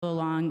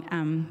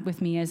along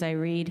with me as I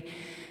read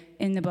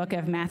in the book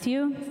of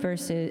Matthew,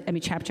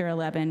 chapter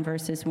 11,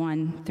 verses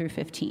 1 through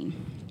 15.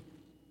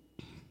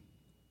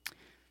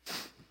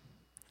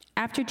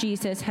 After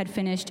Jesus had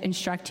finished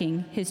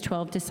instructing his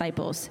 12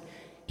 disciples,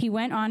 he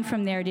went on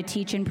from there to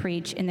teach and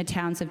preach in the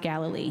towns of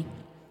Galilee.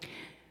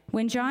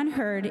 When John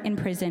heard in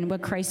prison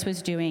what Christ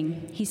was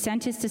doing, he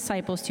sent his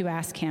disciples to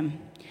ask him,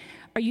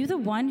 "Are you the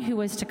one who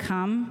was to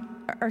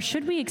come, or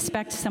should we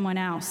expect someone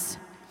else?"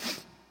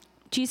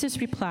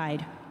 Jesus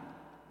replied,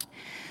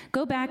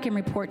 "Go back and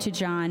report to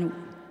John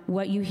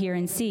what you hear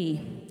and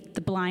see.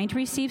 The blind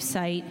receive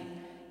sight,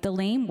 the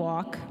lame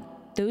walk,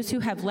 those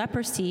who have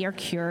leprosy are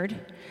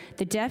cured,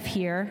 the deaf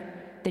hear,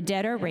 the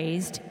dead are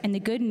raised, and the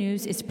good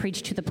news is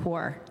preached to the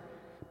poor.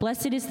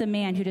 Blessed is the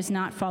man who does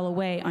not fall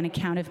away on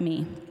account of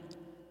me."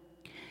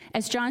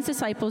 As John's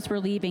disciples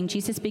were leaving,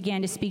 Jesus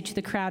began to speak to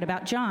the crowd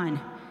about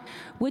John.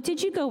 "What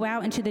did you go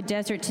out into the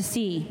desert to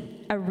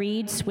see? A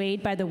reed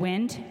swayed by the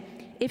wind?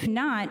 If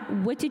not,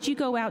 what did you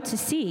go out to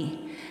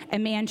see? A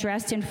man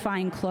dressed in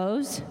fine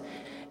clothes?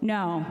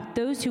 No,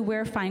 those who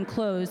wear fine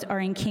clothes are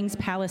in king's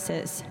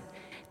palaces.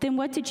 Then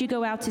what did you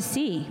go out to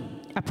see?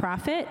 A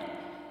prophet?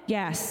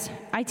 Yes,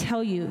 I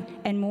tell you,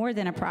 and more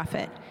than a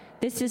prophet.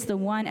 This is the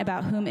one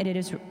about whom it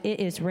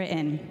is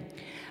written,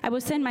 'I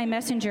will send my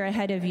messenger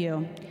ahead of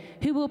you,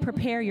 who will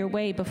prepare your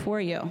way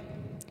before you.'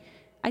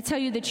 I tell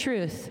you the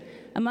truth,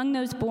 among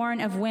those born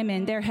of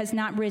women there has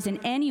not risen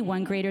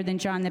anyone greater than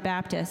John the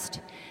Baptist.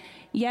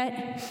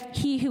 Yet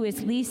he who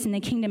is least in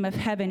the kingdom of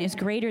heaven is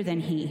greater than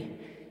he.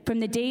 From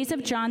the days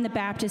of John the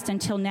Baptist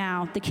until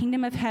now, the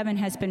kingdom of heaven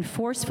has been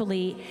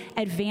forcefully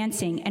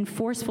advancing, and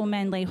forceful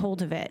men lay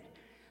hold of it.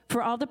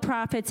 For all the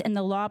prophets and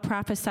the law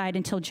prophesied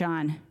until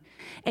John.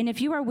 And if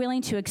you are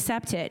willing to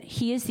accept it,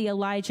 he is the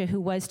Elijah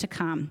who was to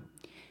come.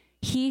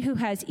 He who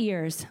has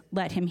ears,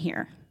 let him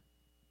hear."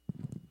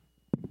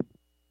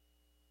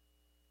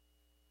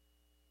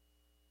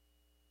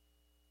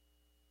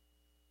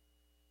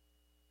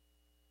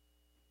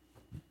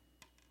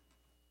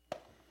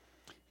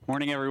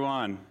 Morning,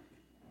 everyone.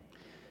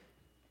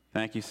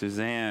 Thank you,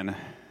 Suzanne.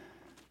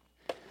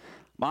 I'm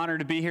honored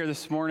to be here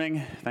this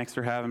morning. Thanks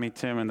for having me,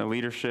 Tim, and the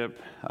leadership.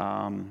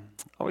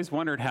 Always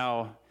wondered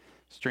how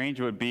strange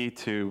it would be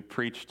to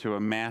preach to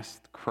a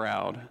masked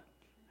crowd.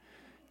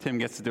 Tim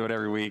gets to do it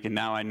every week, and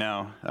now I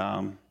know.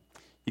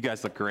 You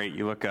guys look great.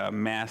 You look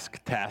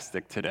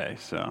mask-tastic today,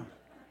 so.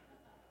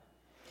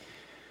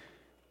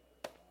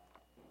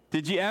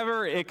 Did your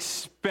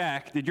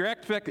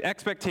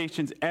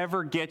expectations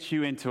ever get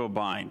you into a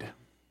bind?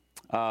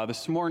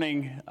 This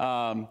morning,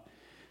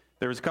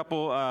 there was a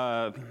couple,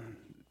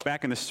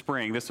 back in the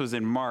spring, this was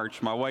in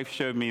March, my wife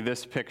showed me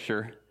this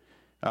picture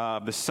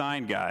of the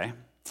sign guy.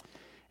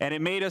 And it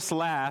made us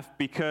laugh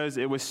because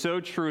it was so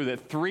true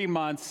that 3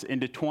 months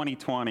into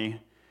 2020,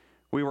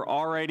 we were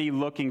already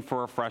looking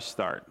for a fresh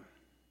start.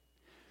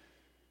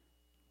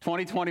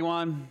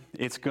 2021,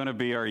 it's going to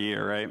be our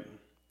year, right?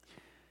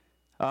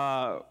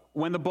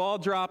 When the ball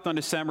dropped on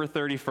December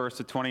 31st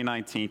of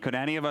 2019, could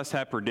any of us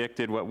have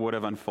predicted what would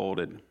have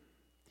unfolded?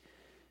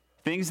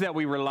 Things that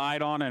we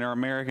relied on in our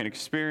American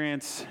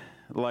experience,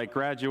 like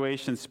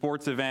graduation,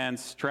 sports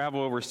events, travel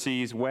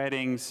overseas,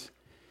 weddings,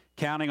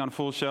 counting on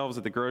full shelves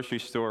at the grocery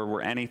store,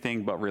 were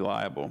anything but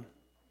reliable.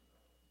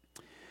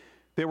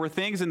 There were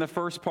things in the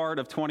first part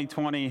of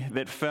 2020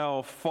 that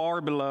fell far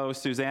below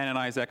Suzanne and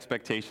I's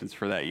expectations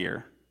for that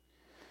year.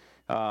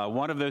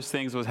 One of those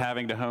things was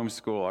having to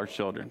homeschool our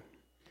children.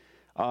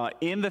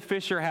 In the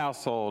Fisher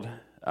household,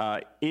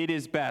 it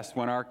is best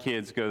when our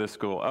kids go to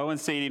school. Owen,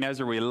 Sadie, and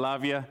Ezra, we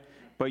love you,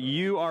 but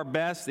you are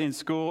best in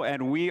school,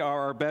 and we are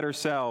our better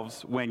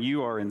selves when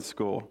you are in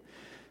school.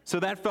 So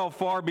that fell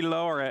far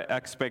below our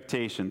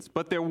expectations.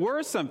 But there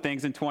were some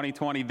things in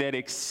 2020 that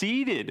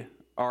exceeded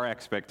our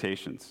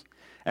expectations.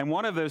 And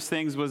one of those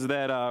things was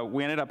that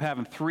we ended up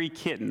having 3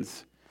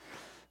 kittens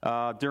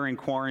during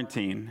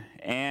quarantine.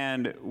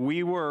 And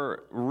we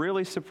were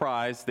really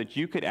surprised that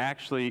you could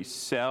actually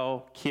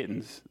sell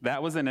kittens.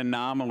 That was an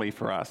anomaly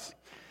for us.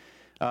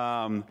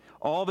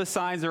 All the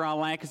signs around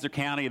Lancaster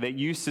County that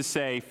used to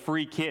say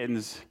free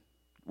kittens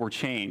were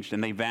changed,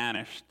 and they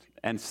vanished.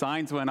 And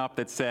signs went up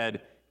that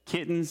said,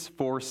 "Kittens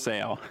for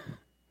sale."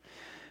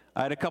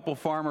 I had a couple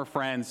farmer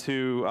friends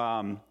who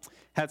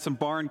had some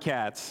barn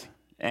cats,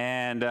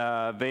 and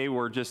they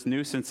were just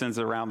nuisances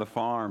around the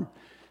farm.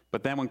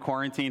 But then when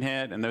quarantine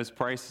hit and those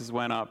prices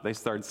went up, they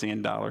started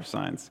seeing dollar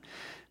signs.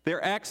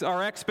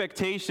 Our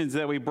expectations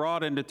that we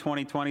brought into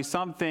 2020,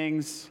 some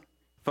things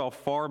fell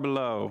far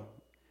below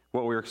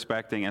what we were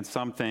expecting, and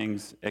some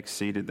things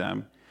exceeded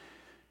them.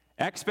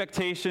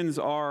 Expectations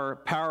are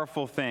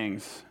powerful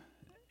things,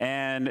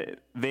 and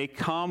they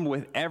come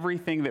with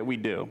everything that we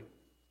do.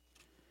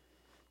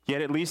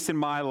 Yet, at least in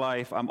my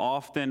life, I'm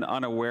often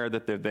unaware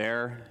that they're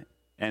there,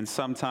 and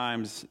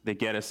sometimes they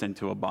get us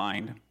into a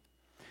bind.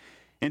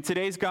 In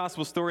today's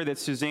gospel story that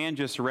Suzanne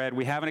just read,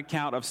 we have an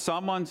account of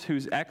someone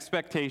whose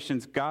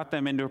expectations got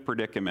them into a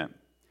predicament.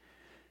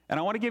 And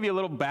I want to give you a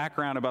little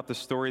background about the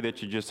story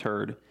that you just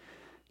heard.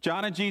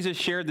 John and Jesus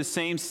shared the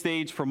same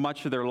stage for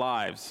much of their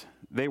lives.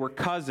 They were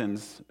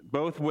cousins,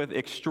 both with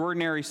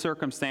extraordinary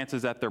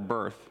circumstances at their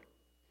birth.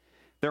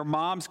 Their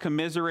moms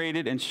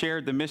commiserated and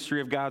shared the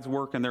mystery of God's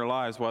work in their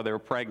lives while they were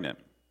pregnant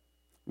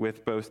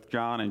with both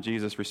John and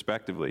Jesus,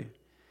 respectively.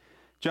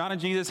 John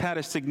and Jesus had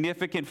a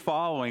significant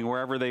following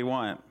wherever they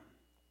went.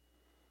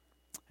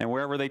 And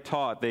wherever they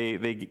taught,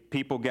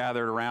 people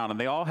gathered around.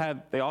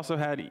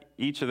 And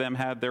each of them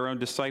had their own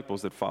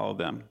disciples that followed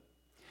them.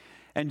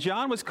 And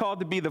John was called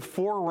to be the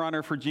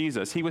forerunner for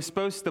Jesus. He was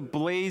supposed to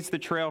blaze the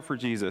trail for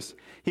Jesus.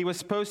 He was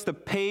supposed to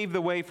pave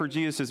the way for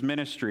Jesus'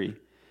 ministry.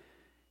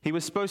 He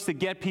was supposed to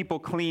get people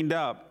cleaned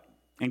up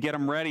and get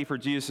them ready for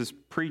Jesus'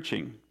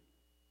 preaching.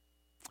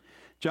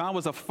 John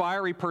was a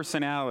fiery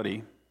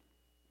personality.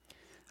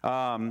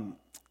 In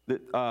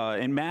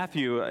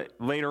Matthew,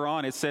 later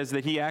on, it says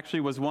that he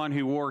actually was one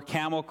who wore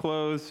camel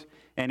clothes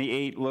and he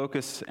ate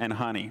locusts and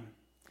honey.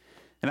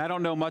 And I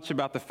don't know much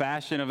about the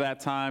fashion of that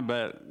time,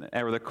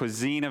 or the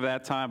cuisine of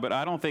that time, but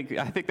I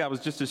think that was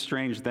just as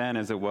strange then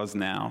as it was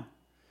now.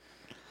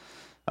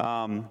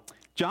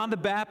 John the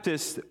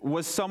Baptist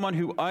was someone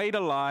who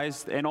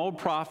idolized an old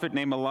prophet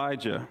named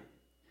Elijah.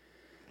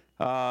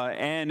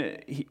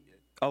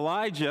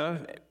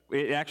 Elijah,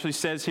 it actually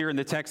says here in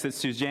the text that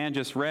Suzanne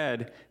just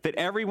read, that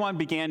everyone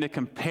began to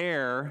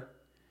compare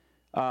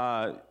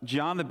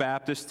John the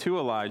Baptist to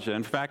Elijah.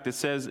 In fact, it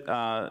says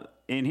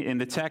in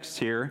the text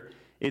here,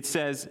 it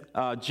says,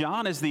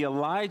 John is the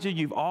Elijah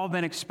you've all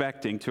been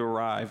expecting to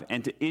arrive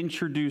and to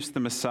introduce the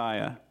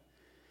Messiah.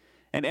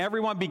 And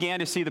everyone began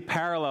to see the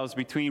parallels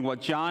between what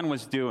John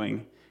was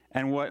doing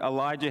and what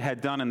Elijah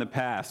had done in the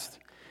past.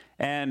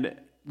 And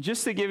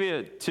just to give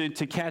you,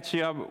 to catch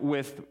you up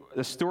with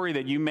a story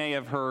that you may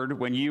have heard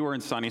when you were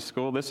in Sunday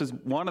school, this is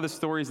one of the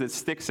stories that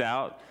sticks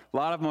out. A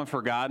lot of them are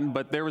forgotten,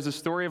 but there was a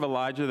story of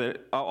Elijah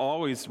that I'll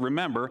always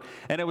remember,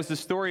 and it was the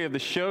story of the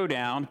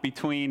showdown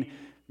between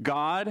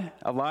God,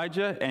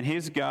 Elijah, and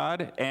his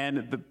God,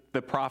 and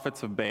the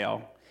prophets of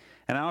Baal.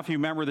 And I don't know if you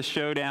remember the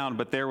showdown,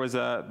 but there was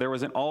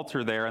an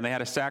altar there, and they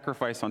had a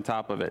sacrifice on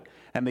top of it,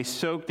 and they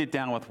soaked it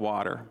down with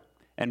water.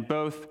 And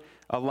both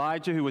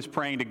Elijah, who was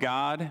praying to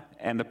God,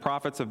 and the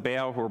prophets of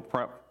Baal, who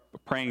were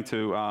praying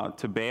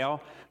to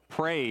Baal,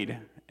 prayed,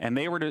 and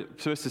they were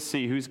supposed to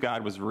see whose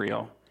God was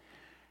real.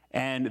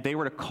 And they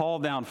were to call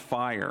down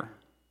fire,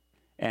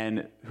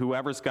 and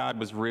whoever's God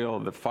was real,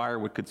 the fire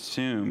would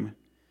consume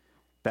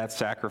that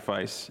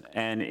sacrifice.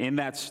 And in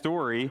that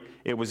story,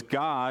 it was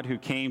God who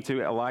came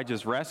to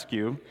Elijah's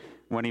rescue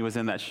when he was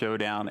in that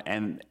showdown,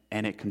 and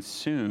it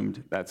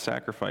consumed that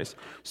sacrifice.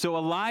 So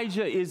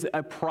Elijah is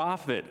a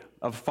prophet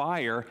of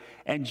fire,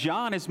 and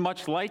John is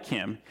much like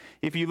him.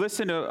 If you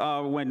listen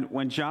to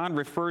when John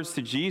refers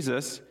to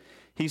Jesus,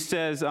 he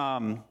says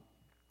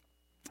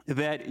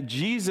that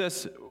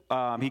Jesus,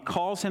 he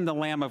calls him the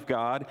Lamb of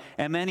God,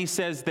 and then he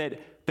says that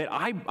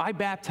I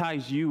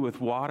baptize you with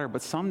water,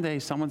 but someday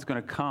someone's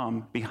going to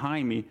come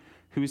behind me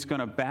who's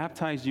going to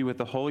baptize you with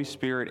the Holy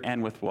Spirit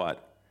and with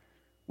what?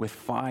 With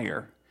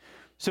fire.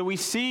 So we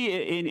see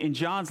in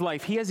John's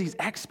life, he has these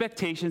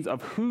expectations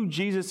of who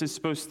Jesus is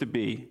supposed to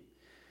be.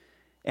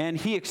 And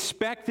he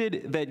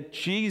expected that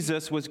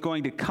Jesus was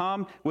going to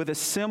come with a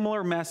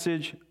similar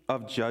message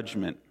of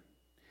judgment.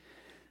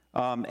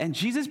 And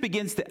Jesus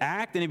begins to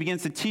act and he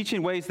begins to teach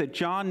in ways that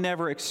John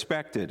never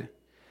expected.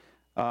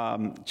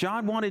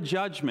 John wanted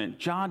judgment.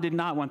 John did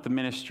not want the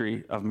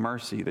ministry of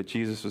mercy that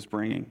Jesus was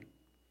bringing.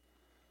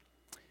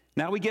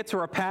 Now we get to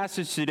our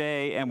passage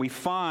today and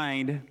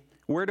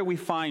where do we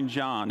find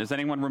John? Does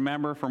anyone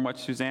remember from what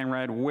Suzanne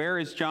read? Where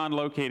is John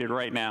located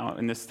right now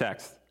in this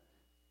text?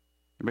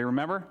 Anybody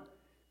remember?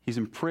 He's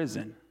in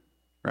prison,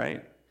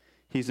 right?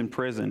 He's in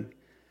prison.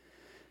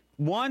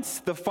 Once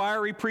the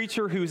fiery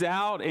preacher who's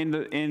out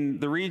in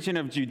the region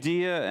of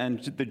Judea and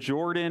the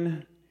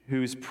Jordan,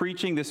 who's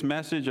preaching this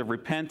message of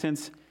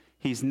repentance,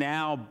 he's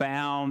now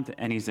bound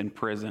and he's in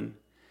prison.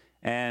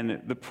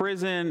 And the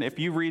prison, if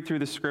you read through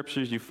the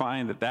scriptures, you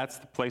find that that's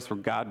the place where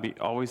God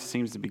always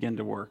seems to begin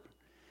to work.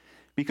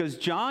 Because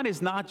John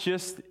is not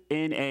just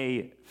in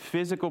a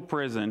physical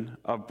prison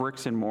of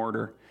bricks and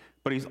mortar,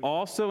 but he's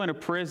also in a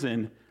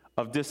prison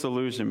of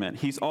disillusionment.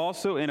 He's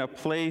also in a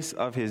place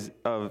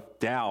of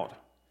doubt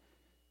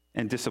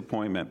and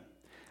disappointment.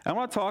 I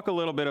want to talk a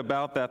little bit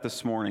about that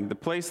this morning, the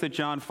place that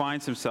John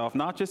finds himself,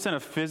 not just in a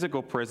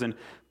physical prison,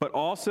 but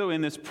also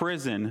in this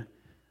prison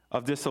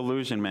of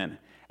disillusionment.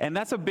 And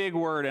that's a big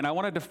word, and I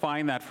want to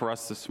define that for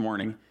us this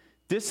morning.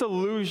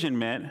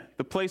 Disillusionment,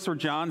 the place where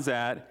John's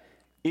at,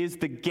 is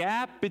the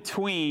gap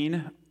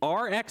between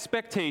our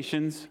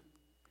expectations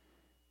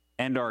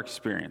and our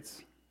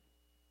experience.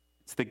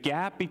 It's the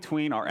gap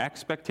between our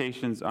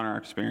expectations and our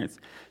experience.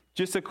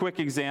 Just a quick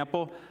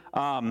example.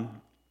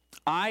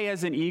 I,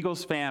 as an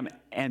Eagles fan,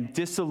 am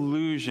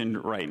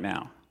disillusioned right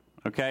now.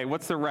 Okay,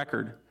 what's the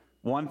record?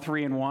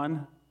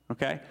 1-3-1.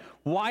 Okay,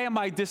 why am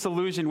I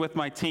disillusioned with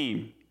my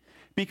team?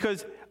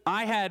 Because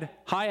I had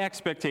high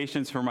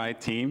expectations for my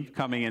team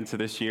coming into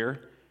this year,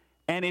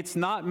 and it's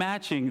not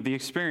matching the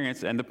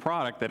experience and the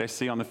product that I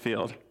see on the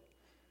field.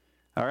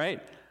 All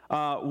right,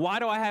 Why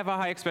do I have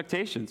high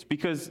expectations?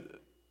 Because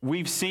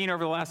we've seen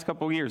over the last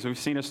couple of years, we've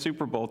seen a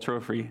Super Bowl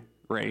trophy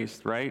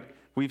raised, right?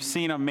 We've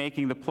seen them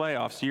making the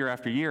playoffs year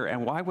after year.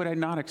 And why would I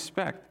not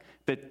expect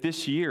that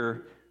this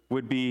year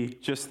would be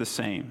just the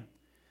same?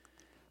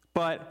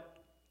 But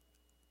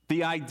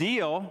the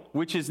ideal,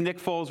 which is Nick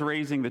Foles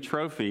raising the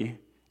trophy,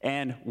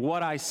 and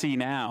what I see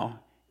now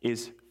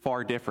is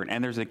far different.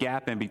 And there's a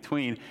gap in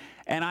between.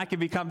 And I can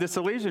become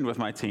disillusioned with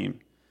my team.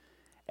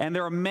 And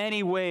there are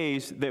many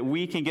ways that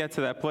we can get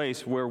to that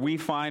place where we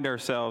find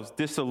ourselves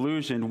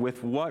disillusioned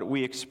with what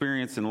we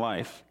experience in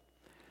life.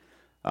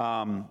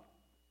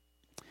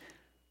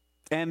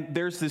 And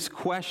there's this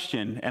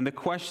question, and the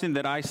question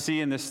that I see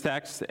in this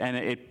text, and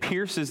it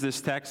pierces this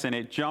text, and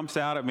it jumps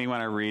out at me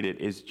when I read it,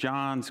 is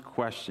John's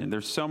question.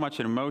 There's so much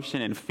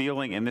emotion and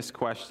feeling in this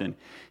question.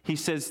 He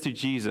says to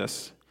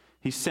Jesus,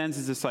 he sends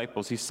his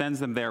disciples, he sends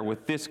them there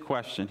with this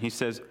question. He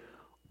says,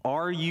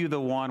 "Are you the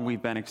one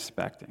we've been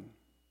expecting?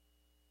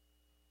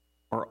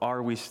 Or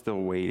are we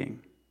still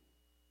waiting?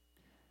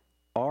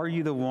 Are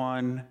you the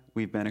one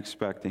we've been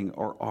expecting,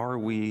 or are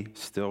we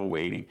still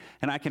waiting?"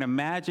 And I can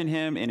imagine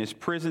him in his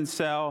prison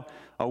cell,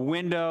 a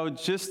window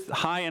just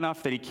high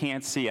enough that he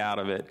can't see out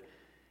of it.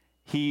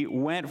 He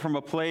went from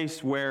a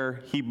place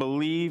where he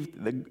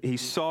believed, that he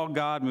saw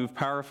God move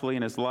powerfully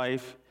in his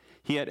life.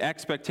 He had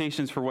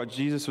expectations for what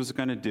Jesus was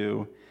going to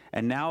do.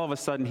 And now all of a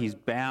sudden he's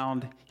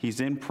bound, he's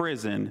in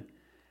prison,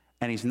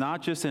 and he's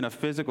not just in a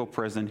physical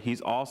prison,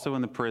 he's also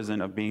in the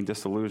prison of being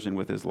disillusioned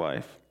with his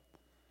life.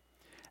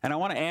 And I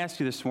want to ask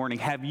you this morning,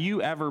 have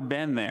you ever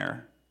been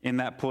there in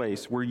that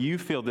place where you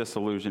feel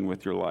disillusioned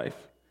with your life?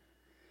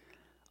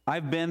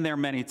 I've been there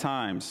many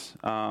times.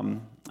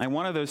 And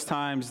one of those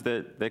times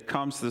that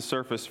comes to the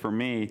surface for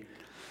me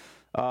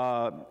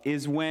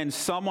is when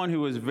someone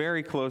who was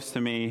very close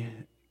to me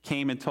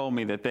came and told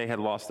me that they had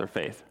lost their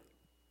faith.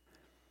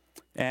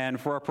 And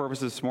for our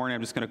purposes this morning,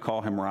 I'm just going to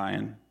call him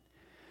Ryan.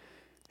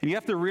 And you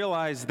have to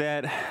realize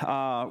that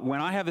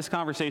when I have this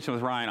conversation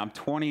with Ryan, I'm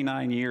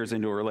 29 years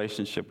into a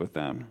relationship with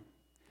them.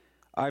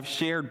 I've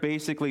shared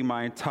basically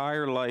my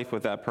entire life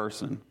with that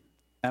person.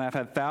 And I've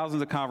had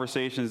thousands of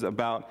conversations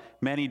about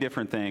many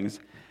different things.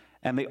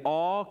 And they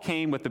all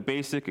came with the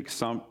basic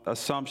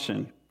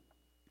assumption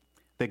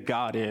that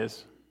God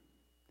is.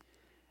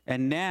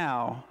 And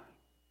now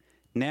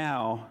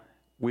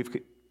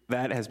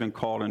that has been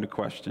called into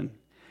question.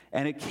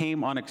 And it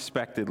came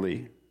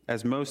unexpectedly,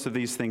 as most of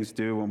these things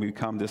do when we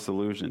become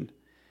disillusioned.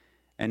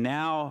 And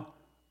now,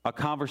 a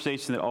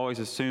conversation that always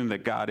assumed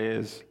that God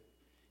is,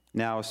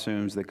 now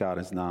assumes that God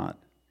is not.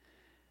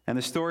 And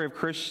the story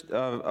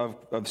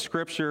of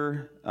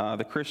Scripture,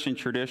 the Christian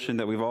tradition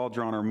that we've all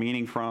drawn our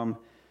meaning from,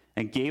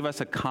 and gave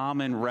us a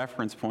common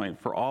reference point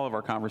for all of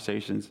our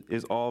conversations,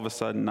 is all of a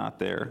sudden not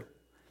there.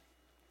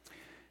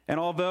 And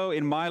although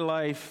in my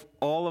life,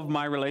 all of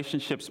my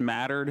relationships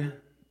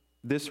mattered,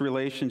 this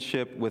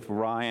relationship with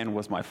Ryan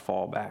was my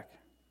fallback.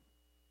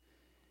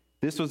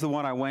 This was the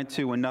one I went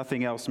to when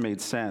nothing else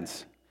made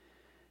sense,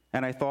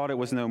 and I thought it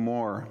was no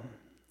more.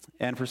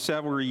 And for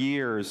several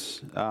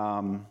years,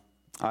 I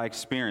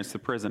experienced the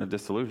prison of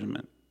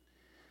disillusionment.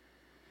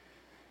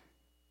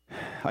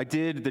 I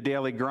did the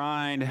daily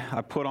grind,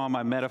 I put on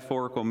my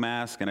metaphorical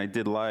mask, and I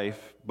did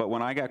life. But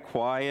when I got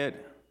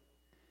quiet,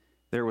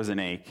 there was an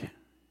ache,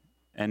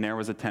 and there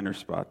was a tender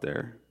spot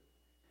there.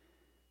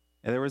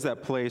 And there was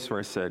that place where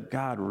I said,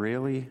 God,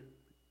 really?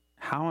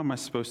 How am I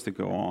supposed to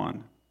go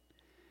on?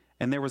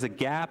 And there was a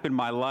gap in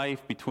my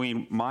life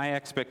between my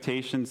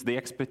expectations, the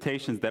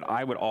expectations that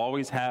I would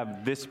always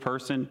have this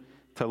person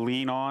to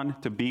lean on,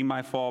 to be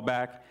my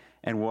fallback,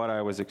 and what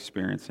I was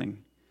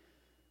experiencing.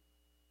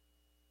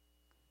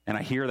 And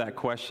I hear that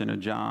question of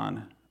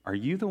John, are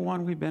you the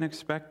one we've been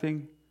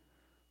expecting,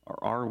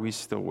 or are we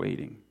still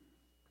waiting?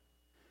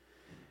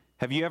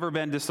 Have you ever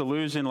been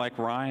disillusioned like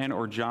Ryan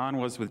or John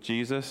was with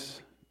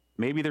Jesus?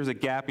 Maybe there's a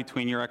gap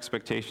between your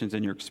expectations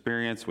and your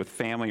experience with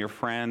family or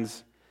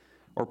friends,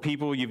 or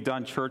people you've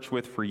done church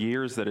with for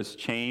years that has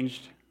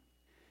changed.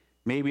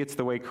 Maybe it's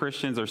the way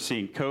Christians are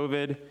seeing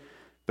COVID,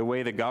 the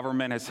way the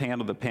government has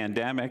handled the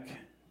pandemic,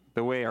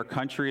 the way our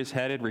country is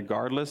headed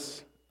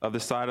regardless of the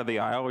side of the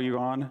aisle you're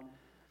on.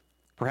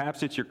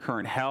 Perhaps it's your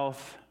current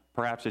health,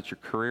 perhaps it's your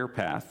career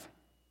path.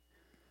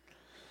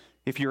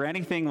 If you're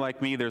anything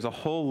like me, there's a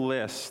whole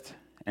list,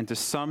 and to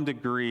some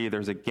degree,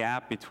 there's a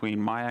gap between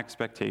my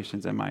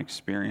expectations and my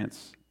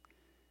experience,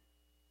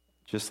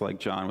 just like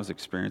John was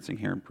experiencing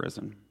here in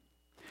prison.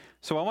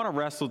 So I want to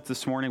wrestle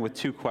this morning with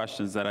two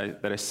questions that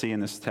I see in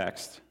this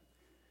text.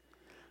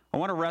 I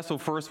want to wrestle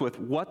first with,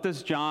 what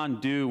does John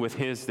do with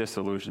his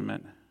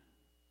disillusionment?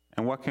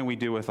 And what can we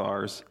do with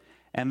ours?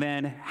 And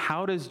then,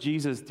 how does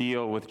Jesus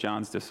deal with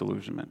John's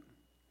disillusionment?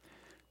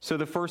 So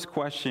the first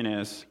question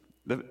is,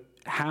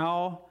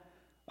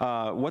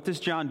 what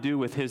does John do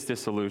with his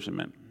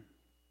disillusionment?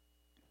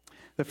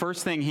 The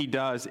first thing he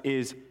does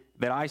is,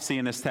 that I see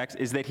in this text,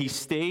 is that he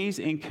stays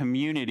in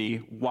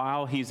community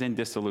while he's in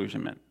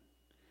disillusionment.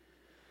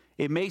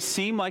 It may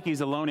seem like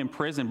he's alone in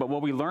prison, but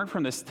what we learn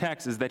from this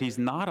text is that he's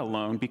not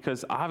alone,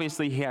 because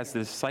obviously he has the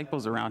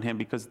disciples around him,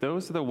 because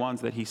those are the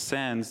ones that he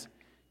sends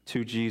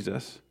to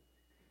Jesus.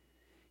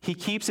 He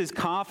keeps his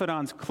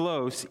confidants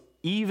close,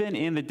 even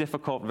in the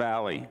difficult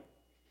valley.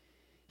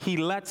 He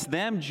lets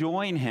them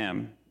join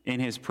him in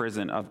his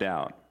prison of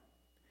doubt.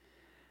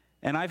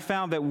 And I've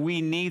found that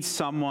we need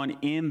someone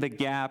in the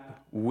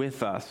gap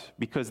with us,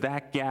 because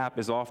that gap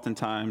is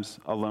oftentimes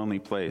a lonely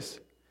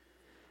place.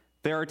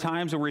 There are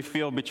times where we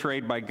feel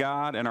betrayed by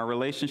God and our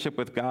relationship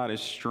with God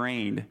is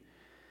strained.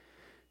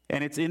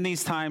 And it's in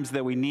these times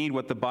that we need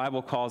what the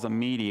Bible calls a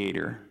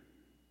mediator,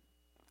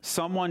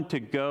 someone to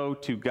go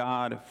to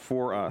God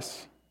for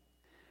us.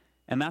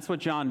 And that's what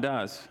John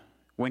does.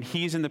 When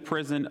he's in the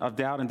prison of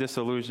doubt and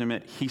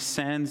disillusionment, he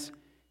sends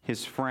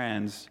his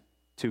friends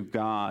to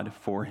God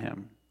for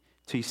him.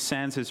 So he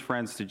sends his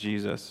friends to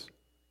Jesus.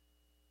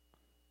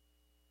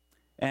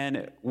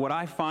 And what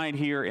I find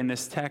here in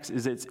this text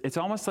is it's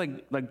almost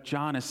like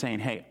John is saying,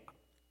 hey,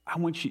 I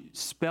want you to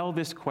spell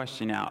this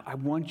question out. I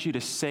want you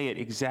to say it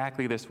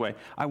exactly this way.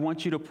 I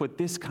want you to put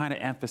this kind of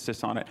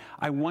emphasis on it.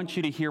 I want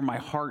you to hear my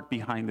heart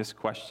behind this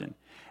question.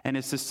 And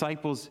his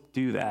disciples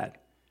do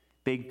that.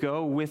 They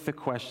go with the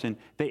question.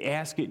 They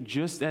ask it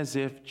just as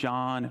if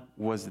John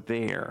was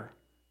there.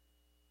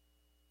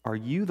 Are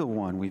you the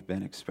one we've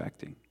been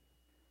expecting?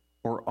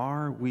 Or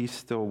are we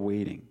still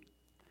waiting?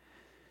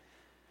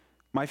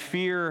 My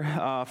fear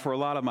for a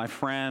lot of my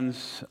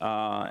friends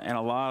and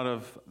a lot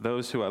of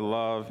those who I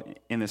love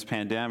in this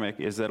pandemic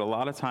is that a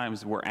lot of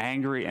times we're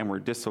angry and we're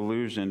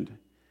disillusioned,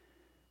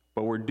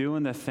 but we're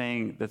doing the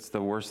thing that's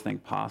the worst thing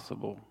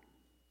possible.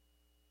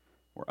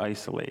 We're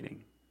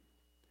isolating.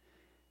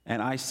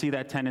 And I see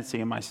that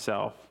tendency in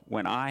myself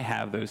when I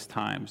have those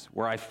times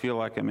where I feel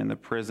like I'm in the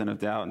prison of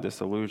doubt and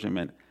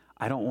disillusionment.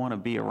 I don't want to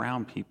be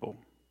around people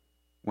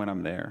when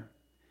I'm there.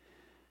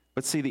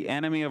 But see, the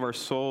enemy of our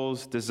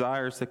souls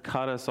desires to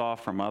cut us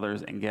off from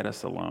others and get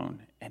us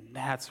alone. And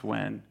that's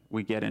when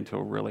we get into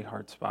a really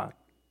hard spot.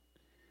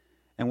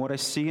 And what I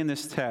see in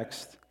this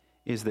text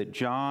is that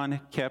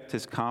John kept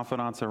his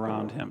confidants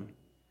around him.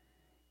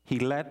 He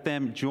let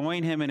them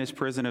join him in his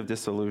prison of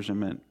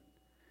disillusionment.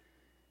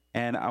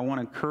 And I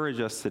want to encourage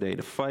us today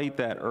to fight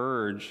that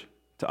urge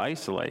to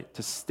isolate,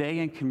 to stay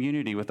in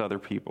community with other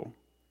people.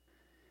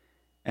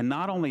 And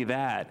not only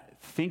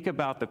that, think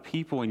about the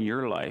people in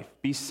your life.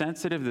 Be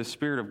sensitive to the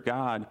Spirit of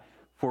God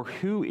for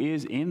who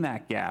is in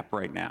that gap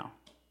right now,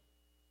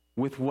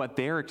 with what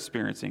they're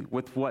experiencing,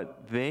 with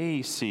what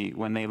they see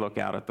when they look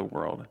out at the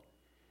world.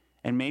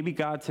 And maybe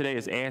God today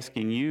is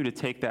asking you to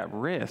take that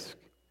risk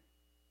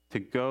to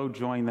go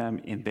join them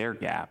in their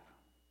gap,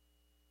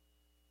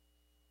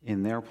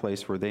 in their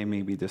place where they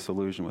may be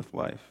disillusioned with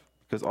life,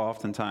 because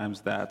oftentimes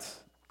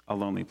that's a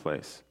lonely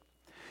place.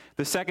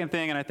 The second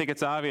thing, and I think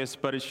it's obvious,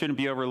 but it shouldn't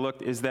be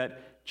overlooked, is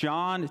that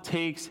John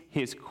takes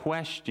his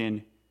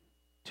question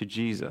to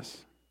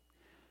Jesus.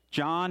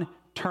 John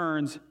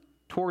turns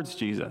towards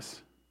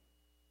Jesus.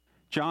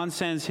 John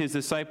sends his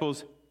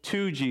disciples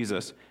to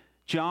Jesus.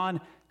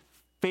 John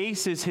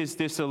faces his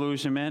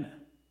disillusionment.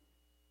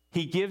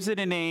 He gives it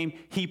a name.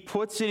 He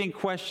puts it in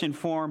question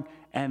form.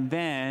 And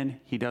then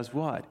he does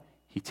what?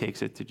 He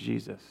takes it to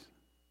Jesus.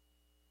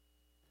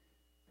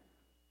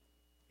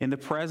 In the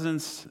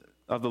presence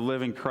of the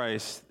living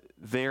Christ,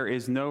 there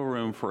is no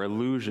room for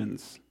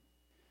illusions.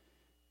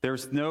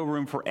 There's no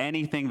room for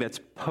anything that's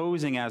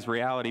posing as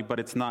reality, but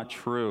it's not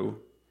true.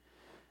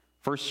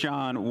 1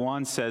 John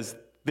 1 says,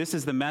 "This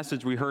is the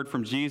message we heard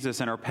from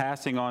Jesus and are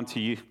passing on to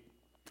you.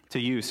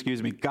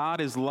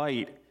 God is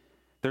light.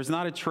 There's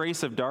not a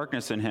trace of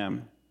darkness in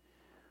him."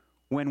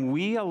 When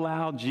we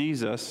allow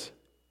Jesus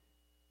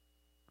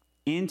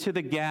into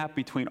the gap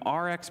between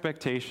our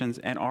expectations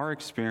and our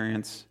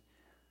experience,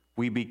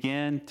 we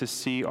begin to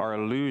see our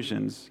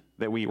illusions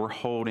that we were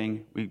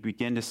holding, we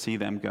begin to see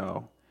them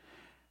go.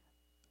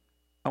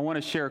 I want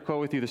to share a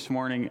quote with you this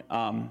morning,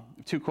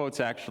 two quotes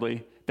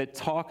actually, that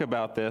talk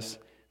about this,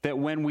 that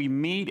when we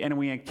meet and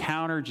we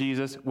encounter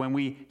Jesus, when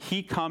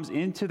he comes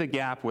into the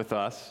gap with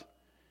us,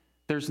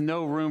 there's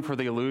no room for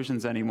the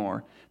illusions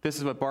anymore. This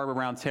is what Barbara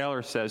Brown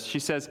Taylor says. She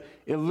says,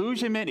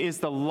 "Illusionment is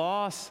the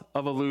loss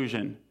of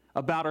illusion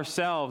about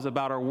ourselves,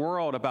 about our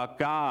world, about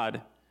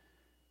God.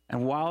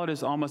 And while it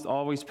is almost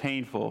always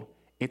painful,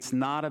 it's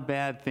not a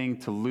bad thing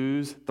to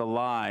lose the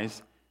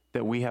lies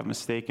that we have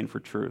mistaken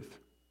for truth."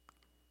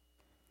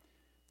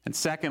 And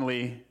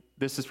secondly,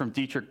 this is from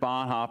Dietrich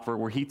Bonhoeffer,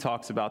 where he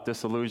talks about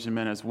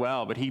disillusionment as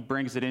well, but he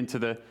brings it into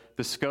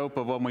the scope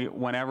of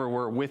whenever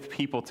we're with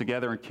people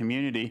together in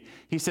community.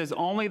 He says,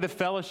 "Only the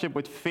fellowship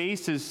which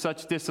faces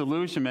such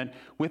disillusionment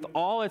with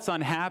all its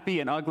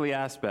unhappy and ugly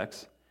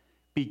aspects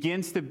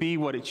begins to be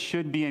what it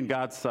should be in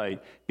God's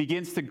sight,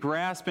 begins to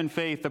grasp in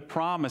faith the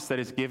promise that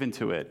is given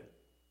to it.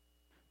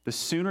 The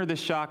sooner the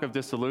shock of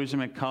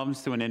disillusionment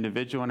comes to an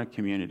individual and a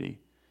community,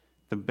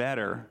 the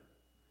better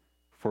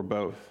for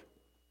both."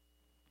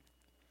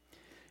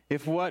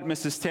 If what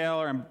Mrs.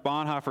 Taylor and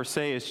Bonhoeffer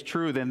say is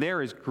true, then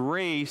there is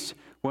grace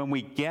when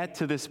we get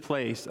to this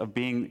place of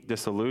being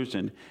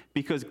disillusioned,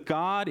 because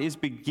God is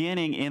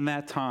beginning in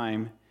that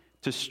time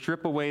to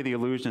strip away the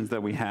illusions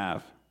that we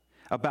have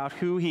about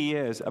who he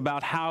is,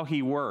 about how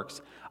he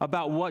works,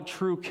 about what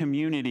true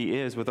community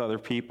is with other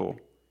people.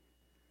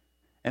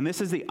 And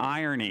this is the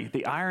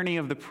irony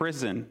of the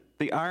prison,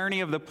 the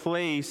irony of the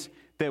place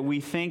that we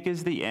think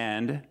is the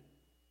end.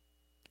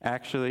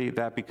 Actually,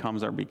 that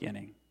becomes our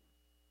beginning.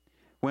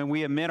 When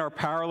we admit our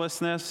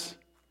powerlessness,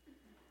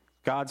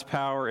 God's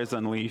power is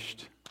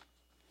unleashed.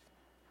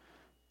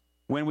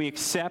 When we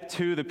accept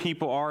who the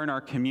people are in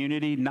our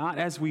community, not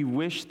as we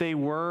wish they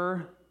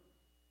were,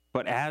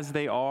 but as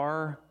they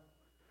are,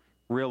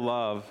 real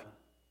love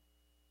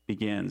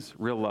begins.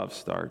 Real love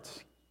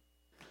starts.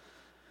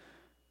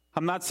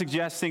 I'm not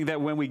suggesting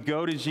that when we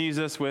go to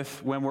Jesus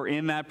when we're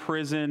in that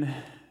prison,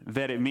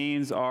 that it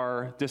means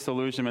our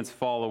disillusionments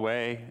fall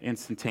away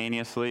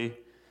instantaneously.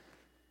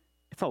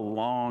 It's a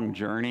long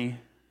journey.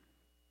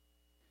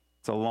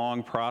 It's a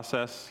long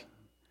process.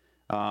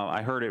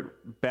 I heard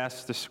it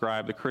best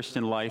described, the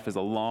Christian life is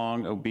a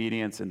long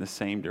obedience in the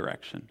same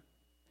direction.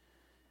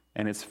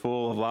 And it's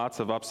full of lots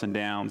of ups and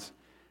downs.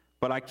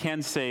 But I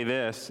can say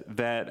this,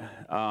 that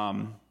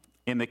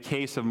in the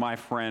case of my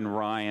friend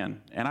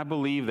Ryan, and I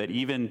believe that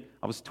even,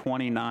 I was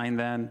 29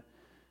 then,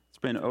 it's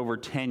been over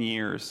 10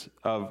 years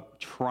of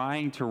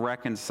trying to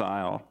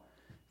reconcile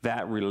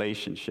that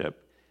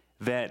relationship,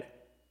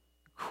 that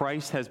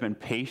Christ has been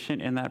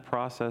patient in that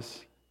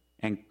process,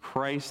 and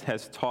Christ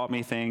has taught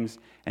me things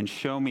and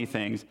shown me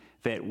things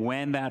that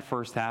when that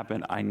first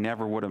happened, I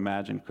never would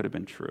imagine could have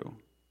been true.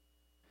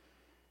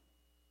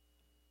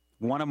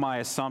 One of my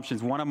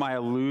assumptions, one of my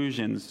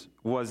illusions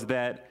was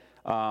that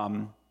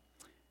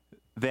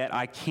that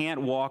I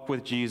can't walk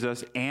with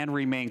Jesus and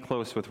remain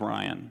close with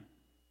Ryan.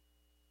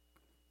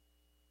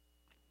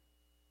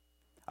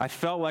 I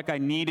felt like I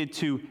needed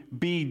to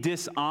be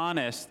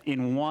dishonest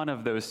in one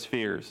of those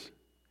spheres.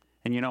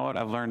 And you know what?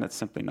 I've learned that's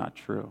simply not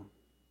true.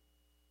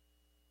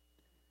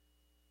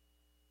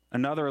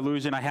 Another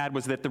illusion I had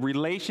was that the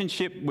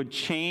relationship would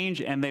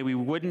change and that we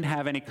wouldn't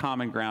have any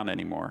common ground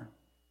anymore.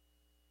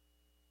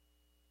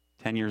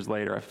 10 years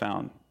later, I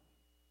found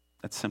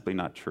that's simply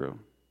not true.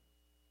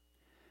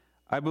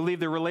 I believe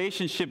the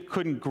relationship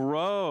couldn't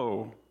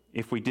grow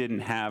if we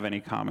didn't have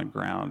any common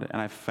ground.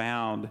 And I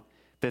found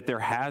that there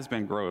has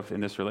been growth in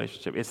this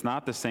relationship. It's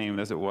not the same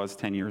as it was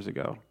 10 years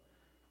ago.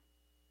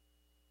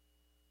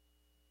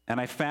 And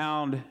I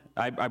found,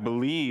 I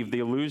believe the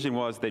illusion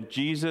was that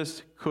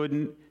Jesus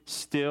couldn't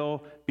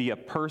still be a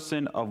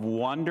person of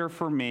wonder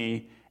for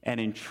me and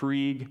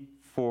intrigue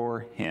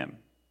for him.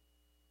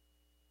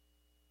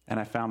 And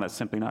I found that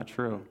simply not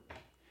true.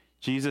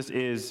 Jesus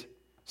is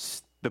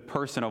the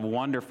person of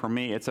wonder for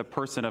me. It's a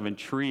person of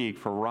intrigue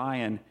for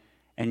Ryan.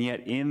 And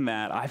yet in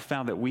that, I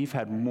found that we've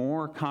had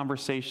more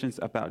conversations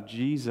about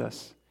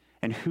Jesus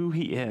and who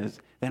he is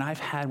than I've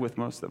had with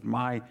most of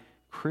my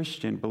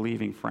Christian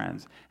believing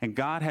friends. And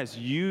God has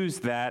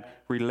used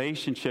that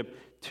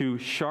relationship to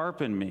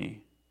sharpen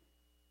me,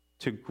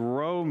 to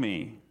grow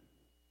me,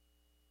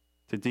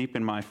 to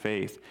deepen my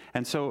faith.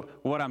 And so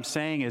what I'm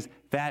saying is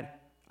that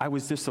I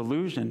was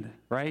disillusioned,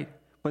 right?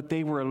 But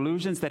they were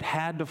illusions that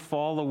had to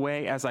fall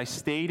away as I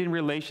stayed in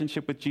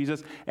relationship with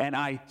Jesus and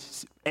I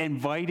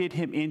invited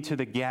him into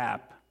the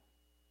gap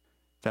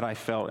that I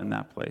felt in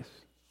that place.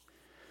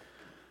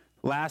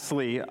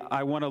 Lastly,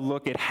 I want to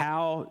look at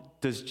how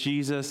does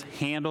Jesus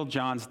handle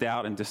John's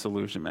doubt and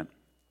disillusionment.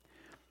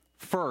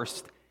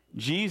 First,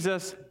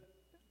 Jesus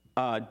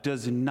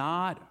does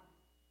not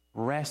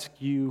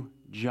rescue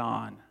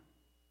John.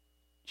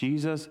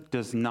 Jesus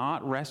does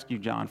not rescue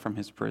John from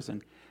his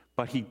prison,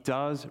 but he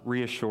does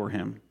reassure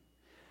him.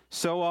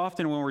 So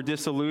often when we're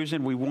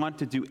disillusioned, we want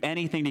to do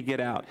anything to get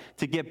out,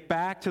 to get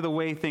back to the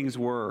way things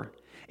were.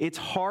 It's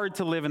hard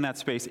to live in that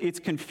space. It's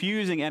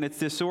confusing and it's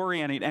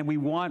disorienting, and we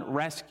want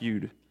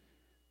rescued.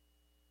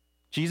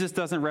 Jesus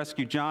doesn't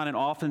rescue John, and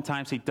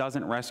oftentimes he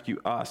doesn't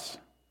rescue us.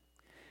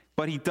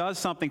 But he does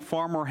something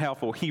far more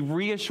helpful. He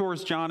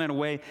reassures John in a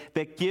way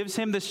that gives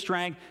him the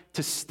strength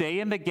to stay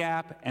in the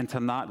gap and to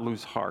not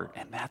lose heart.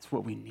 And that's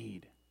what we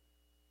need.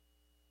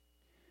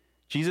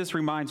 Jesus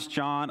reminds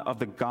John of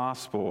the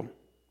gospel,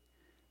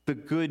 the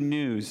good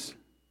news.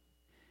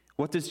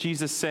 What does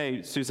Jesus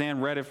say?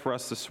 Suzanne read it for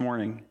us this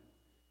morning.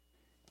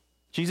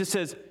 Jesus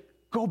says,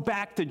 go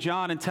back to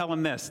John and tell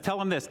him this. Tell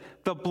him this.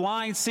 The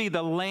blind see,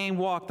 the lame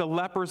walk, the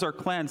lepers are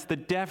cleansed, the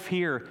deaf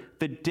hear,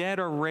 the dead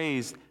are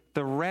raised.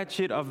 The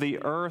wretched of the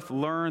earth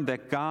learn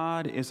that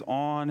God is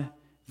on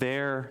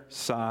their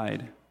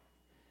side.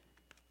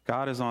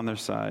 God is on their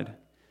side.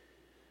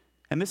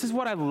 And this is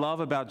what I love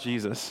about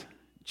Jesus.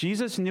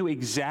 Jesus knew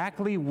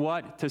exactly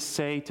what to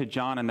say to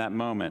John in that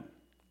moment.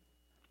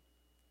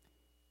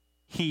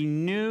 He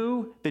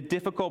knew the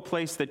difficult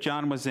place that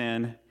John was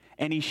in,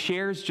 and he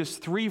shares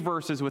just 3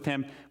 verses with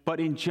him. But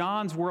in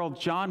John's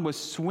world, John was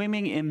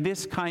swimming in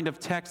this kind of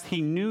text.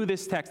 He knew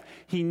this text.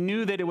 He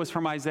knew that it was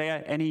from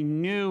Isaiah, and he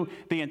knew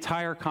the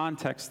entire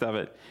context of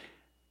it.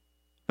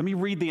 Let me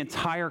read the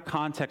entire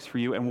context for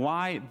you and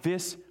why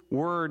this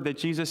word that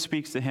Jesus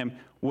speaks to him,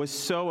 was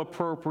so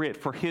appropriate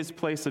for his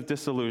place of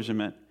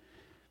disillusionment.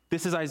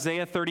 This is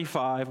Isaiah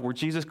 35, where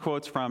Jesus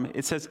quotes from.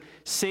 It says,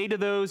 "Say to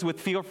those with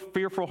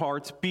fearful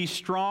hearts, be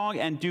strong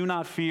and do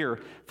not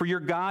fear, for your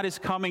God is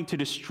coming to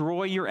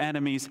destroy your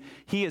enemies.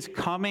 He is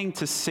coming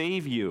to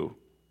save you.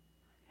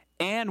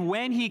 And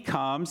when he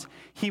comes,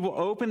 he will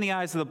open the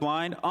eyes of the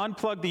blind,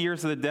 unplug the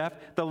ears of the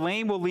deaf, the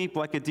lame will leap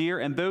like a deer,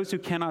 and those who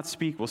cannot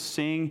speak will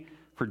sing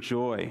for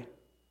joy."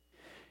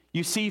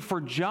 You see,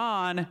 for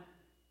John,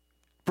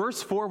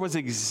 verse 4 was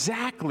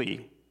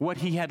exactly what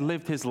he had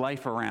lived his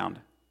life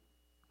around.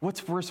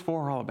 What's verse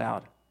 4 all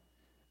about?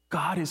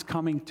 God is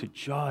coming to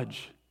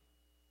judge.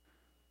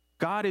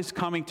 God is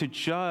coming to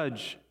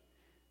judge,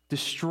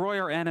 destroy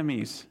our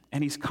enemies,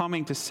 and he's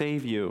coming to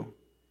save you.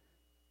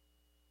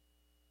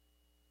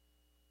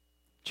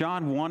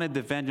 John wanted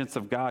the vengeance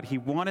of God. He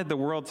wanted the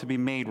world to be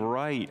made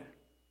right.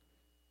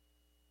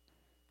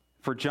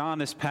 For John,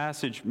 this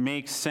passage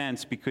makes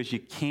sense because you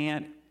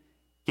can't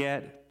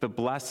get the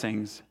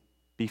blessings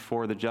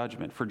before the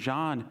judgment. For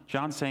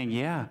John's saying,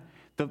 yeah,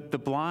 the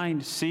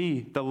blind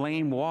see, the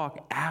lame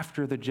walk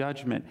after the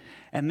judgment.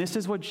 And this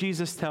is what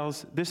Jesus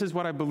tells, this is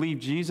what I believe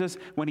Jesus,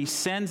 when he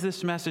sends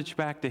this message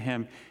back to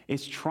him,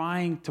 is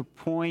trying to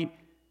point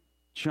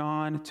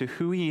John to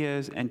who he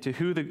is and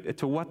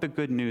to what the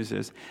good news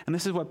is. And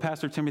this is what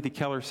Pastor Timothy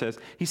Keller says.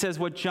 He says,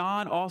 what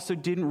John also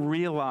didn't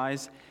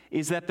realize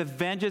is that the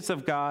vengeance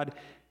of God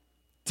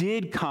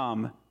did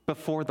come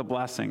before the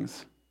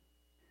blessings,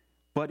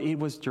 but it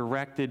was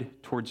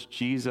directed towards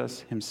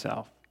Jesus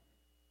himself.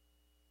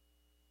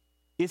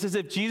 It's as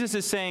if Jesus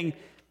is saying,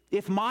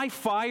 if my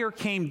fire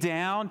came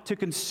down to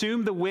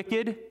consume the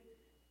wicked,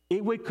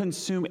 it would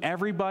consume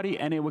everybody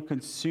and it would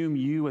consume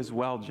you as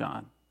well,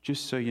 John,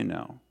 just so you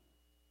know.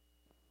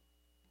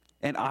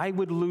 And I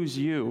would lose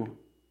you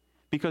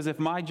because if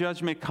my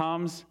judgment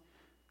comes,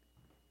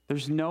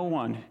 there's no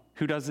one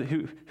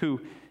who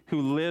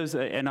lives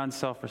an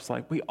unselfish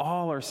life. We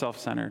all are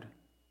self-centered.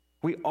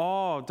 We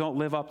all don't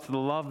live up to the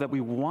love that we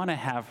want to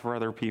have for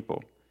other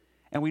people.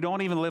 And we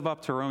don't even live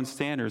up to our own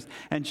standards.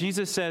 And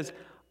Jesus says,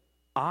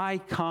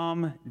 I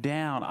come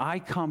down, I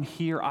come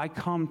here, I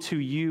come to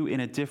you in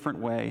a different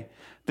way.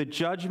 The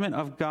judgment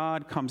of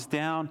God comes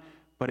down,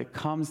 but it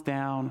comes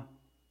down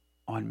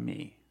on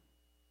me.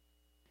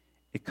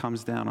 It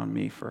comes down on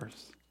me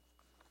first.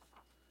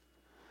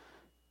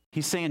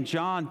 He's saying,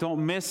 John,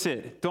 don't miss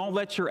it. Don't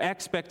let your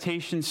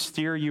expectations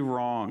steer you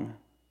wrong.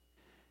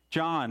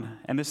 John,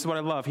 and this is what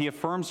I love, he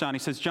affirms John. He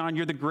says, John,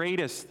 you're the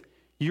greatest.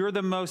 You're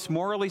the most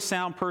morally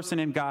sound person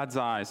in God's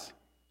eyes.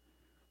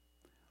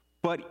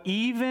 But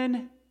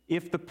even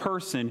if the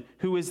person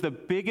who is the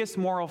biggest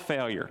moral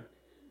failure,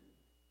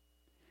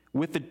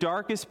 with the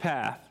darkest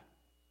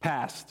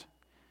past,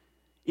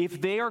 if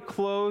they are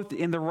clothed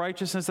in the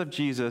righteousness of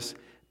Jesus,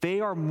 they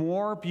are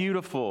more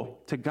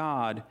beautiful to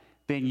God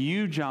than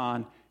you,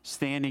 John,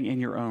 standing in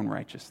your own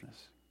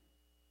righteousness.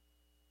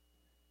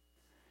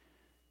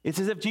 It's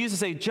as if Jesus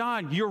said,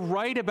 John, you're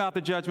right about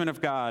the judgment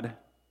of God,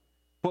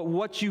 but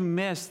what you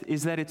missed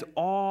is that it's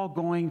all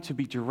going to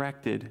be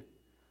directed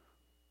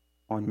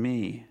on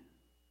me,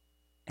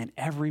 and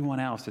everyone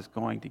else is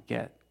going to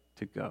get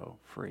to go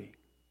free.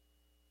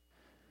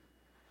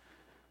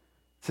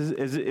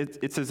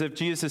 It's as if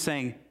Jesus is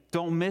saying,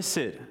 don't miss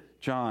it,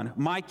 John.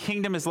 My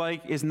kingdom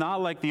is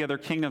not like the other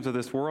kingdoms of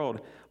this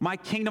world. My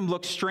kingdom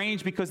looks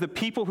strange because the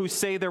people who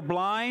say they're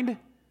blind,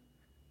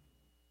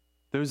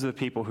 those are the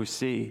people who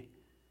see.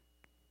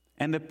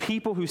 And the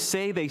people who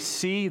say they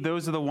see,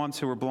 those are the ones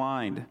who are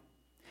blind.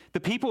 The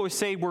people who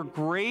say we're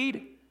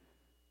great,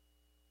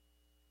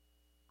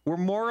 we're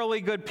morally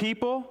good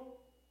people,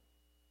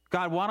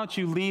 God, why don't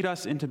you lead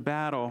us into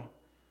battle?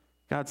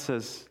 God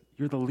says,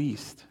 you're the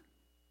least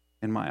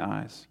in my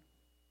eyes.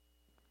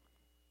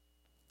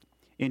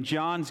 In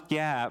John's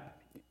gap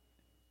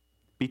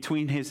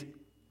between his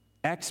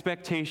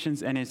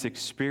expectations and his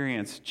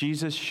experience,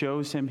 Jesus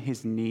shows him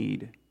his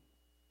need.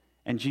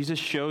 And Jesus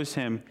shows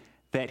him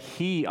that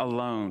he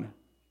alone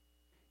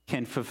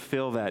can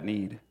fulfill that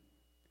need.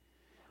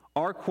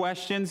 Our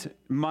questions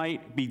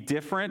might be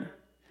different,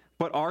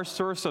 but our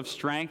source of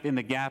strength in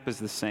the gap is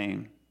the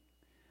same.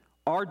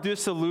 Our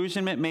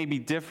disillusionment may be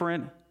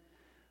different,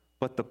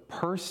 but the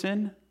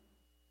person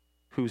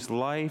whose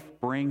life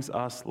brings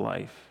us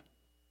life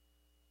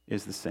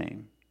is the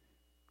same.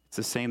 It's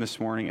the same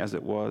this morning as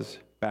it was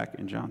back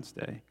in John's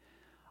day.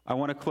 I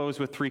want to close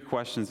with 3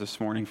 questions this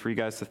morning for you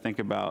guys to think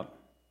about.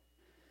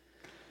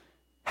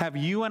 Have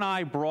you and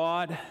I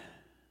brought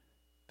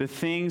the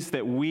things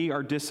that we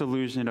are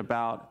disillusioned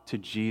about to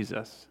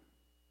Jesus?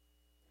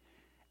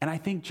 And I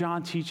think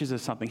John teaches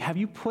us something. Have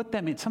you put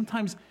them in?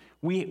 Sometimes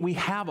we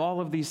have all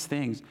of these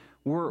things.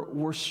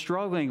 We're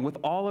struggling with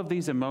all of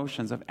these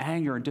emotions of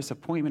anger and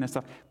disappointment and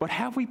stuff. But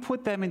have we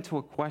put them into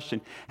a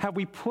question? Have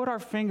we put our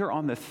finger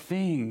on the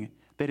thing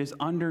that is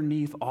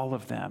underneath all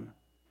of them?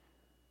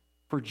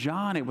 For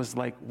John, it was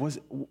like, was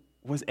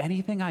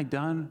anything have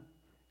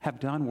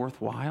done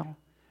worthwhile?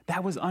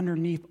 That was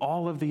underneath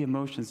all of the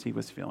emotions he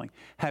was feeling.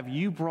 Have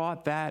you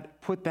put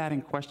that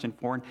in question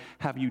for him?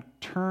 Have you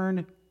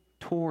turned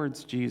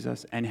towards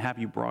Jesus, and have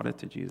you brought it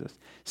to Jesus?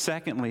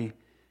 Secondly,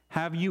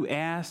 have you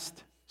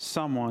asked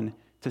someone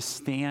to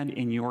stand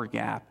in your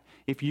gap?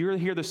 If you're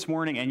here this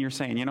morning and you're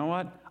saying, you know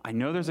what? I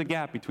know there's a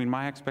gap between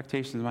my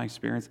expectations and my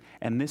experience,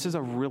 and this is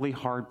a really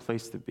hard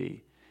place to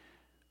be.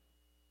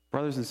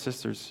 Brothers and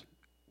sisters,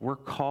 we're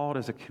called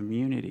as a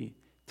community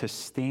to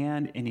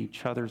stand in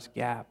each other's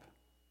gap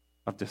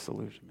of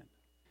disillusionment,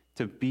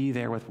 to be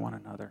there with one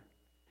another.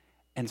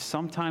 And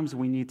sometimes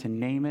we need to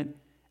name it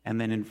and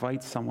then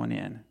invite someone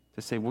in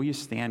to say, will you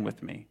stand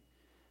with me?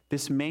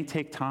 This may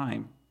take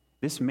time.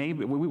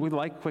 We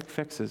like quick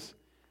fixes,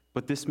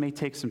 but this may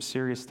take some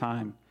serious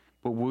time.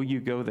 But will you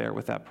go there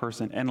with that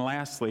person? And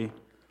lastly,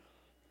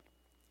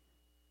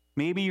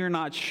 maybe you're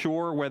not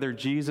sure whether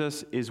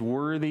Jesus is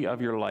worthy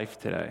of your life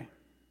today.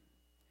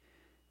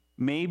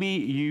 Maybe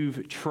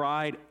you've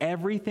tried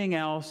everything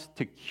else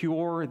to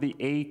cure the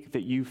ache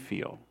that you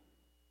feel.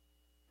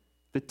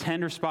 The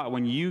tender spot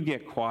when you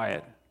get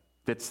quiet,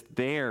 that's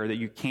there that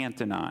you can't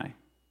deny.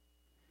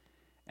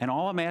 And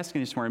all I'm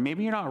asking this morning,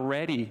 maybe you're not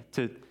ready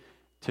to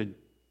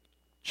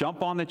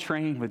jump on the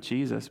train with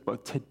Jesus,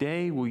 but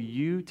today will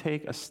you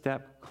take a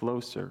step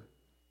closer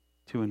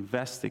to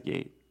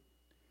investigate,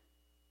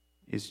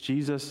 is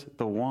Jesus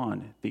the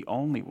one, the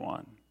only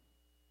one,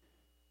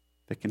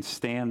 that can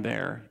stand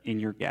there in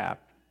your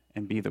gap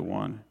and be the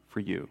one for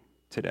you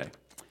today?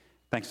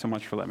 Thanks so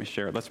much for letting me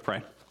share it. Let's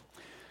pray.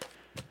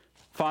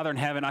 Father in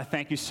heaven, I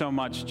thank you so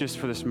much just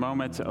for this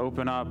moment to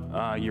open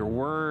up your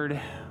word.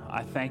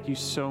 I thank you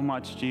so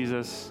much,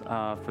 Jesus,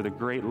 for the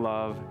great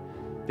love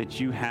that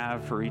you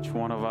have for each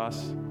one of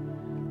us.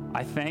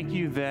 I thank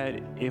you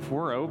that if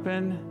we're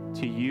open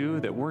to you,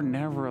 that we're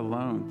never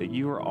alone, that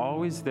you are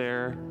always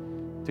there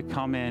to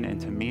come in and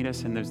to meet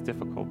us in those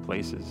difficult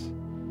places.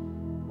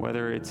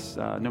 Whether it's,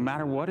 no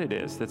matter what it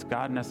is that's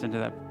gotten us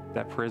into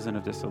that prison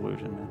of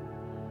disillusionment.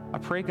 I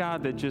pray,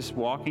 God, that just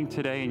walking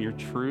today in your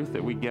truth,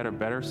 that we get a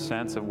better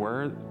sense of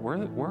where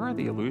are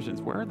the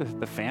illusions, where are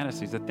the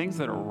fantasies, the things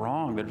that are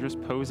wrong, that are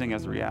just posing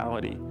as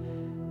reality,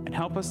 and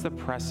help us to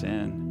press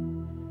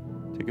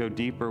in, to go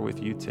deeper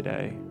with you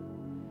today.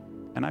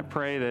 And I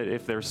pray that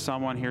if there's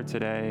someone here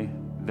today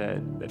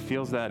that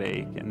feels that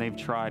ache, and they've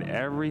tried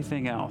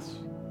everything else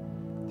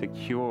to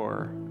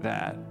cure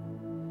that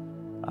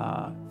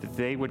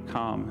they would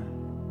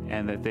come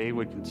and that they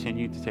would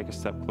continue to take a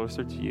step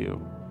closer to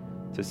you,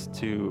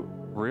 to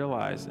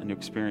realize and to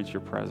experience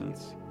your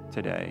presence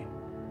today.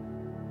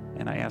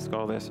 And I ask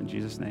all this in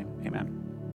Jesus' name, amen.